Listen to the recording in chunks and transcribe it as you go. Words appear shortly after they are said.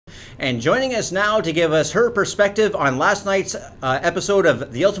And joining us now to give us her perspective on last night's episode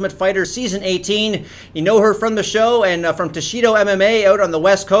of The Ultimate Fighter Season 18. You know her from the show and from Toshido MMA out on the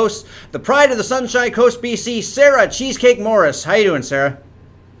West Coast. The pride of the Sunshine Coast, BC, Sarah Cheesecake Moras. How you doing, Sarah?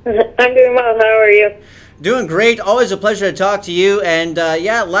 I'm doing well. How are you? Doing great. Always a pleasure to talk to you. And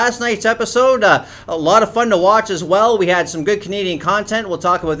yeah, last night's episode, a lot of fun to watch as well. We had some good Canadian content. We'll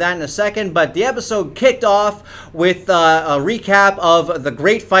talk about that in a second. But the episode kicked off with a recap of the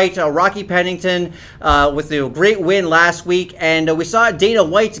great fight, Rocky Pennington, with the great win last week. And we saw Dana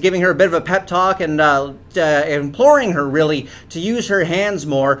White giving her a bit of a pep talk and imploring her, really, to use her hands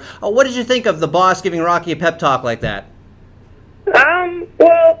more. What did you think of the boss giving Rocky a pep talk like that?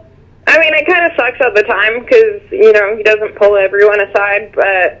 Well, I mean, it kind of sucks at the time because, you know, he doesn't pull everyone aside,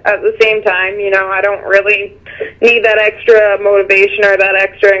 but at the same time, you know, I don't really need that extra motivation or that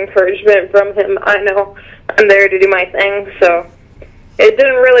extra encouragement from him. I know I'm there to do my thing, so it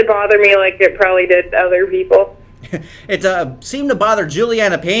didn't really bother me like it probably did other people. It seemed to bother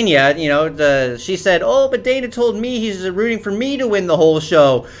Juliana Pena. You know, she said, "Oh, but Dana told me he's rooting for me to win the whole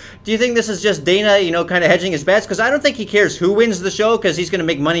show." Do you think this is just Dana, you know, kind of hedging his bets? Because I don't think he cares who wins the show because he's going to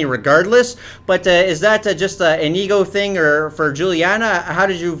make money regardless. But is that just an ego thing or for Juliana? How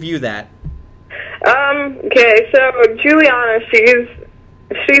did you view that? Okay, so Juliana, she's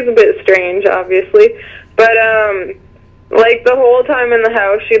a bit strange, obviously, but like the whole time in the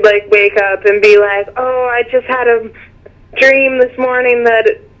house, she'd like wake up and be like, "Oh, I just had a dream this morning that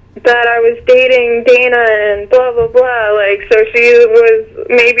I was dating Dana and blah blah blah." Like, so she was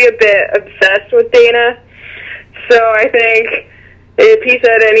maybe a bit obsessed with Dana. So I think if he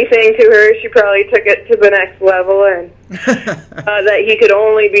said anything to her, she probably took it to the next level, and that he could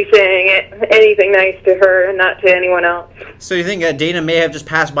only be saying anything nice to her and not to anyone else. So you think Dana may have just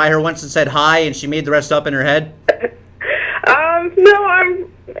passed by her once and said hi, and she made the rest up in her head? No,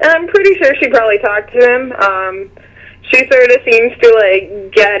 I'm pretty sure she probably talked to him. She sort of seems to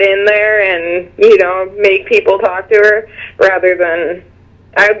like get in there and, you know, make people talk to her rather than,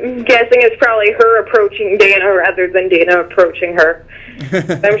 I'm guessing it's probably her approaching Dana rather than Dana approaching her.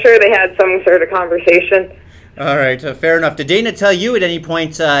 I'm sure they had some sort of conversation. All right, fair enough. Did Dana tell you at any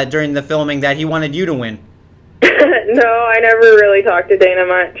point during the filming that he wanted you to win? No, I never really talked to Dana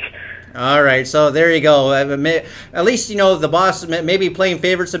much. All right, so there you go. At least, you know, the boss may be playing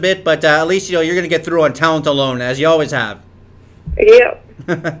favorites a bit, but at least, you know, you're going to get through on talent alone, as you always have. Yep.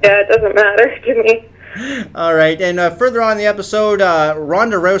 Yeah, it doesn't matter to me. All right, and further on in the episode,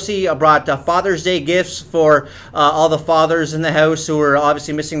 Ronda Rousey brought Father's Day gifts for all the fathers in the house who were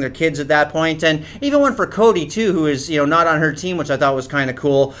obviously missing their kids at that point, and even one for Cody too, who is, you know, not on her team, which I thought was kind of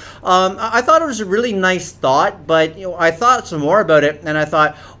cool. I thought it was a really nice thought, but, you know, I thought some more about it, and I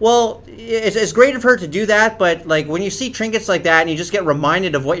thought, well, it's great of her to do that, but like when you see trinkets like that and you just get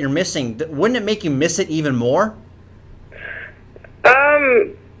reminded of what you're missing, wouldn't it make you miss it even more?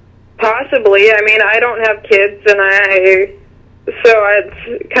 Possibly. I mean, I don't have kids, and so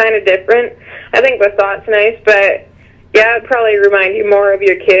it's kind of different. I think the thought's nice, but yeah, it'd probably remind you more of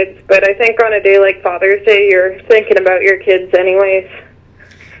your kids. But I think on a day like Father's Day, you're thinking about your kids anyways.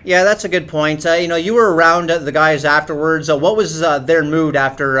 Yeah, that's a good point. You know, you were around the guys afterwards. What was their mood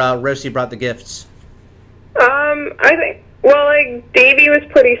after Rousey brought the gifts? I think, well, like, Davey was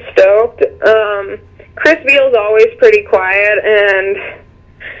pretty stoked. Chris Veal's always pretty quiet,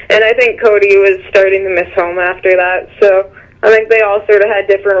 and I think Cody was starting to miss home after that. So I think they all sort of had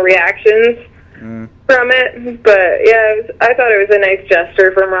different reactions from it. But yeah, I thought it was a nice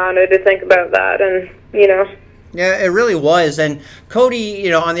gesture from Ronda to think about that, and, you know. Yeah, it really was. And Cody, you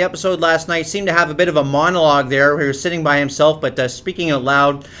know, on the episode last night seemed to have a bit of a monologue there where he was sitting by himself but speaking out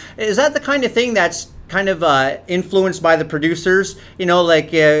loud. Is that the kind of thing that's kind of influenced by the producers? You know,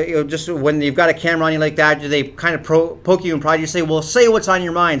 like you know, just when you've got a camera on you like that, do they kind of poke you and prod you, say, well, say what's on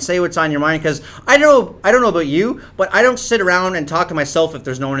your mind, say what's on your mind? Because I don't know about you, but I don't sit around and talk to myself if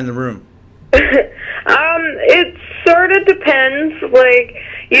there's no one in the room. It sort of depends. Like,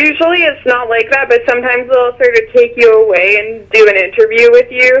 usually it's not like that, but sometimes they'll sort of take you away and do an interview with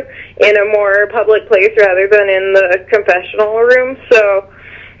you in a more public place rather than in the confessional room. So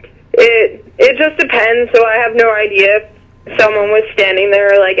it just depends. So I have no idea if someone was standing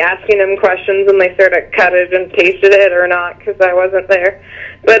there, like, asking them questions and they sort of cut it and pasted it or not, because I wasn't there.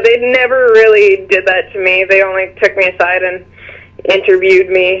 But they never really did that to me. They only took me aside and interviewed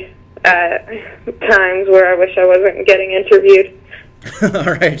me at times where I wish I wasn't getting interviewed.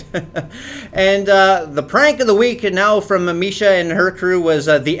 All right. And the prank of the week now from Misha and her crew was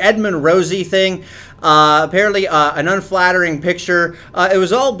the Edmund Rosie thing. Apparently an unflattering picture. It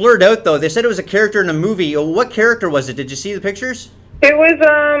was all blurred out, though. They said it was a character in a movie. What character was it? Did you see the pictures? It was,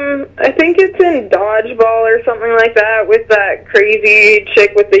 I think it's in Dodgeball or something like that, with that crazy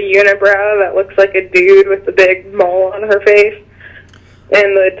chick with the unibrow that looks like a dude with the big mole on her face,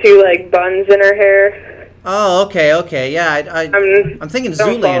 and the two, like, buns in her hair. Oh, okay, yeah, I'm thinking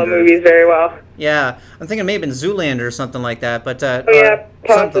don't follow Zoolander. movies very well. Yeah, I'm thinking maybe in Zoolander or something like that, but Oh, yeah, something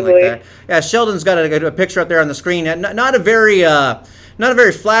like possibly. that. Yeah, Sheldon's got a picture up there on the screen. Not a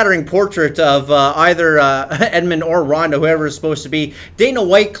very flattering portrait of either Edmund or Rhonda, whoever is supposed to be. Dana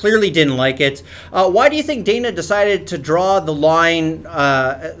White clearly didn't like it. Why do you think Dana decided to draw the line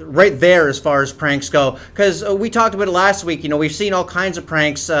right there as far as pranks go? Because we talked about it last week. You know, we've seen all kinds of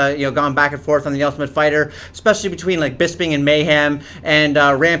pranks, gone back and forth on The Ultimate Fighter, especially between like Bisping and Mayhem and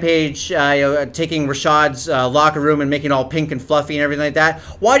Rampage, taking Rashad's locker room and making it all pink and fluffy and everything like that.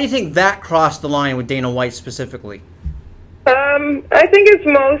 Why do you think that crossed the line with Dana White specifically? I think it's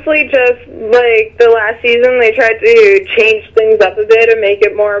mostly just, like, the last season they tried to change things up a bit and make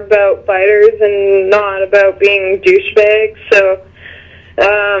it more about fighters and not about being douchebags. So,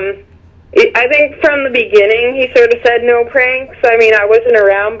 I think from the beginning he sort of said no pranks. I mean, I wasn't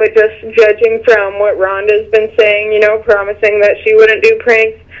around, but just judging from what Rhonda's been saying, promising that she wouldn't do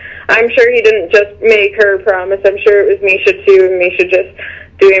pranks, I'm sure he didn't just make her promise. I'm sure it was Misha, too, and Misha just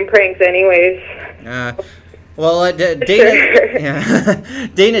doing pranks anyways. Well, Dana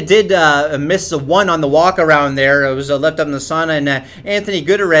did miss the one on the walk around there. It was left up in the sauna, and Anthony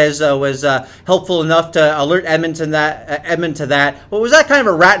Gutierrez was helpful enough to alert Edmund to that. Well, was that kind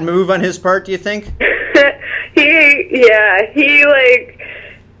of a rat move on his part, do you think? He knew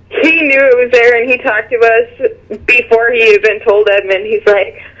it was there, and he talked to us before he even told Edmund. He's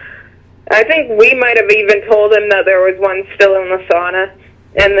like, I think we might have even told him that there was one still in the sauna.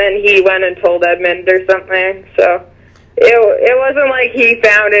 And then he went and told Edmund or something. So it wasn't like he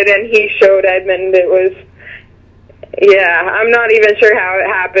found it and he showed Edmund. It was, I'm not even sure how it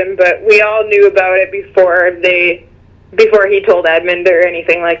happened, but we all knew about it before he told Edmund or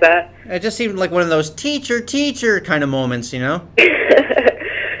anything like that. It just seemed like one of those teacher kind of moments, Yeah,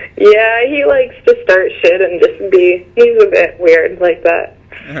 he likes to start shit and just he's a bit weird like that.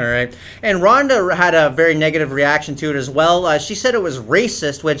 All right. And Rhonda had a very negative reaction to it as well. She said it was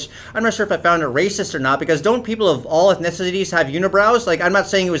racist, which I'm not sure if I found it racist or not, because don't people of all ethnicities have unibrows? Like, I'm not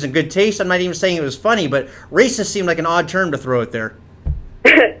saying it was in good taste. I'm not even saying it was funny, but racist seemed like an odd term to throw out there.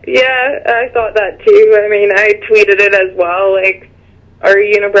 Yeah, I thought that too. I mean, I tweeted it as well, like, are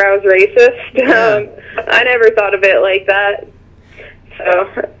unibrows racist? Yeah. I never thought of it like that. So.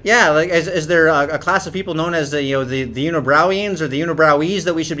 Yeah, like is there a class of people known as the unibrowians or the unibrowies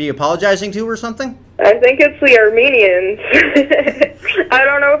that we should be apologizing to or something? I think it's the Armenians. I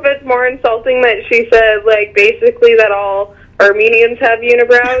don't know if it's more insulting that she said, like, basically that all Armenians have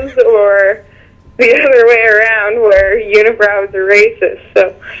unibrows or the other way around where unibrows are racist.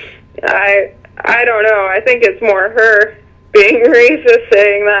 So I don't know. I think it's more her being racist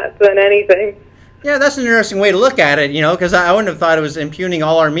saying that than anything. Yeah, that's an interesting way to look at it, because I wouldn't have thought it was impugning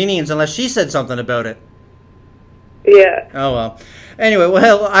all Armenians unless she said something about it. Yeah. Oh, well. Anyway,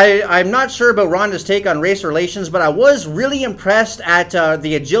 well, I'm not sure about Rhonda's take on race relations, but I was really impressed at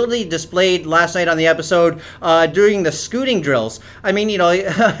the agility displayed last night on the episode during the scooting drills. I mean,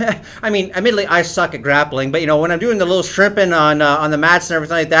 admittedly, I suck at grappling, but, when I'm doing the little shrimping on the mats and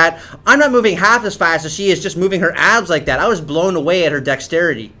everything like that, I'm not moving half as fast as she is just moving her abs like that. I was blown away at her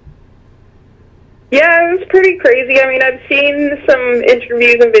dexterity. Yeah, it was pretty crazy. I mean, I've seen some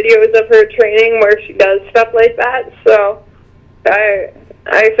interviews and videos of her training where she does stuff like that, so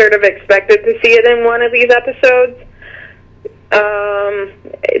I sort of expected to see it in one of these episodes.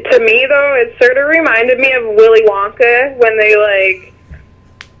 To me, though, it sort of reminded me of Willy Wonka when they, like,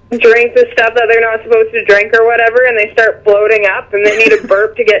 drink the stuff that they're not supposed to drink or whatever, and they start floating up, and they need a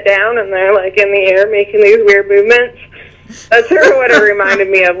burp to get down, and they're, like, in the air making these weird movements. That's sort of what it reminded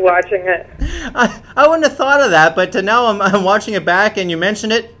me of watching it. I wouldn't have thought of that, but now I'm watching it back and you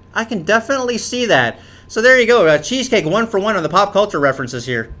mentioned it. I can definitely see that. So there you go. Cheesecake 1 for 1 on the pop culture references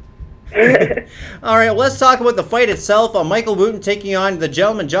here. All right, well, let's talk about the fight itself. Michael Wooten taking on the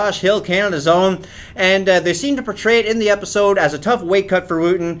gentleman Josh Hill, Canada's own. And they seem to portray it in the episode as a tough weight cut for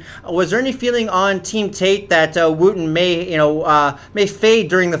Wooten. Was there any feeling on Team Tate that Wooten may fade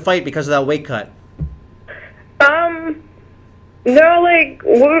during the fight because of that weight cut? No, like,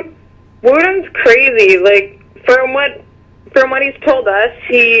 Wooten's crazy. Like, from what he's told us,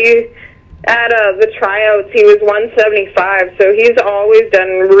 at the tryouts, he was 175, so he's always done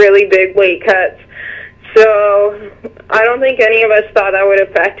really big weight cuts. So I don't think any of us thought that would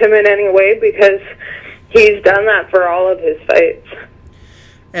affect him in any way because he's done that for all of his fights.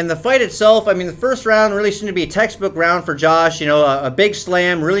 And the fight itself, I mean, the first round really seemed to be a textbook round for Josh. You know, a big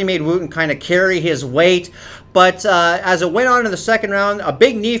slam really made Wooten kind of carry his weight. But as it went on to the second round, a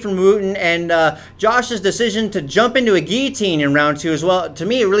big knee from Wooten, and Josh's decision to jump into a guillotine in round 2 as well, to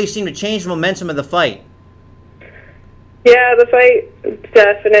me, it really seemed to change the momentum of the fight. Yeah, the fight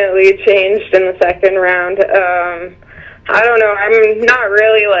definitely changed in the second round. I don't know. I'm not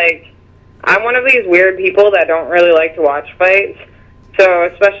really, like, I'm one of these weird people that don't really like to watch fights. So,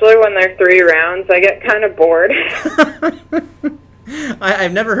 especially when they're 3 rounds, I get kind of bored.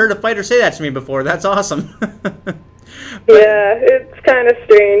 I've never heard a fighter say that to me before. That's awesome. Yeah, it's kind of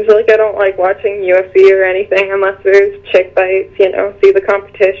strange. Like, I don't like watching UFC or anything unless there's chick fights, you know, see the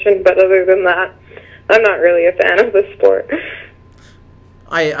competition. But other than that, I'm not really a fan of the sport.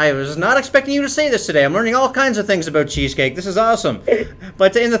 I was not expecting you to say this today. I'm learning all kinds of things about cheesecake. This is awesome.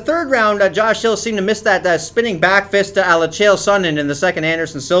 But in the third round, Josh Hill seemed to miss that spinning back fist to Chael Sonnen in the second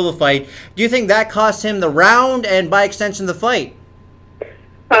Anderson Silva fight. Do you think that cost him the round and, by extension, the fight?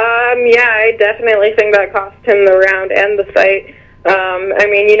 Yeah, I definitely think that cost him the round and the fight. I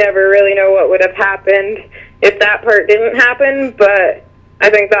mean, you never really know what would have happened if that part didn't happen, but I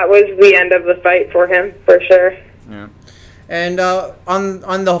think that was the end of the fight for him, for sure. Yeah. And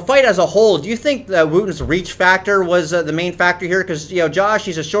on the fight as a whole, do you think that Wooten's reach factor was the main factor here? Because, you know, Josh,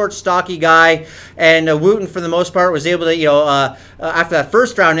 he's a short, stocky guy, and Wooten, for the most part, was able to, you know, after that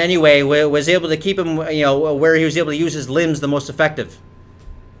first round anyway, was able to keep him, you know, where he was able to use his limbs the most effective.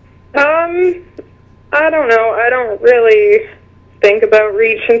 I don't know. I don't really think about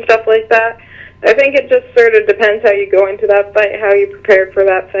reach and stuff like that. I think it just sort of depends how you go into that fight, how you prepared for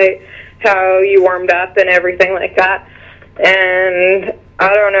that fight, how you warmed up and everything like that. And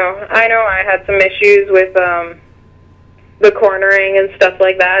I don't know. I know I had some issues with the cornering and stuff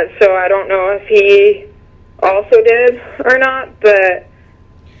like that, so I don't know if he also did or not, but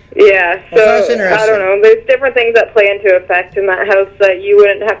yeah, so I don't know. There's different things that play into effect in that house that you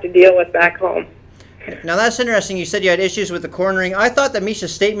wouldn't have to deal with back home. Now that's interesting. You said you had issues with the cornering. I thought that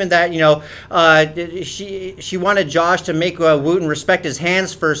Misha's statement that, you know, she wanted Josh to make Wooten respect his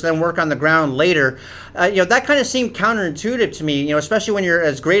hands first, then work on the ground later. You know, that kind of seemed counterintuitive to me. You know, especially when you're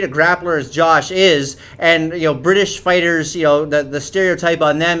as great a grappler as Josh is, and you know, British fighters. You know, the stereotype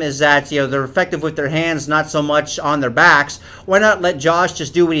on them is that, you know, they're effective with their hands, not so much on their backs. Why not let Josh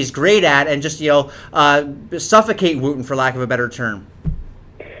just do what he's great at and just, you know, suffocate Wooten, for lack of a better term?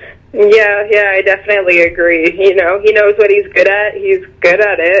 Yeah, I definitely agree. You know, he knows what he's good at. He's good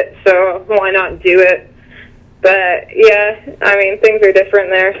at it, so why not do it? But, yeah, I mean, things are different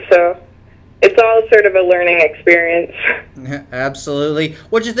there, so it's all sort of a learning experience. Absolutely.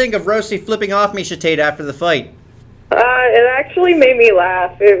 What'd you think of Rossi flipping off Miesha Tate after the fight? It actually made me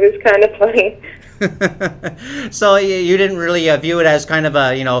laugh. It was kind of funny. So you didn't really view it as kind of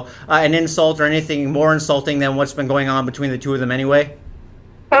a, you know, an insult or anything more insulting than what's been going on between the two of them anyway?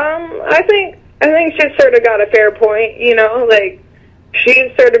 I think she's sort of got a fair point, you know, like,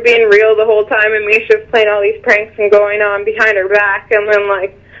 she's sort of being real the whole time, and Misha's playing all these pranks and going on behind her back, and then,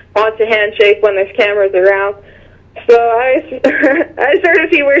 like, wants a handshake when there's cameras around. So I sort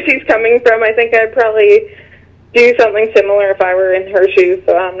of see where she's coming from. I think I'd probably do something similar if I were in her shoes,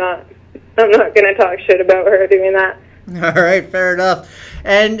 so I'm not going to talk shit about her doing that. All right, fair enough.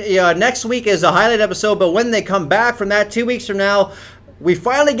 And next week is a highlight episode, but when they come back from that, 2 weeks from now, we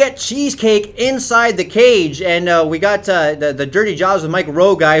finally get Cheesecake inside the cage, and we got the Dirty Jobs with Mike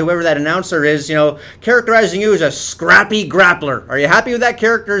Rowe guy, whoever that announcer is, you know, characterizing you as a scrappy grappler. Are you happy with that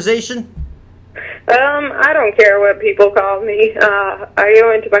characterization? I don't care what people call me. I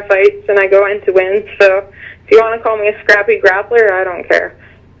go into my fights, and I go in to win, so if you want to call me a scrappy grappler, I don't care.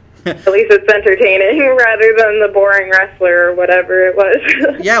 At least it's entertaining rather than the boring wrestler or whatever it was.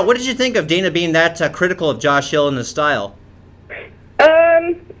 Yeah, what did you think of Dana being that critical of Josh Hill and his style?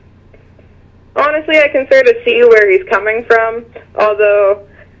 Honestly, I can sort of see where he's coming from, although,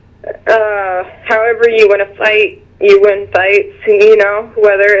 however you win a fight, you win fights, you know,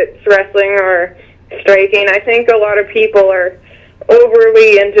 whether it's wrestling or striking. I think a lot of people are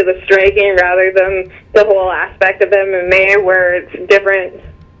overly into the striking rather than the whole aspect of MMA, where it's different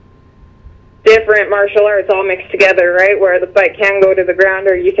martial arts all mixed together, right, where the fight can go to the ground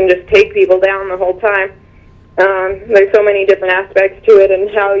or you can just take people down the whole time. There's so many different aspects to it, and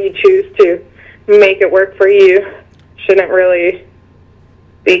how you choose to make it work for you shouldn't really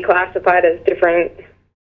be classified as different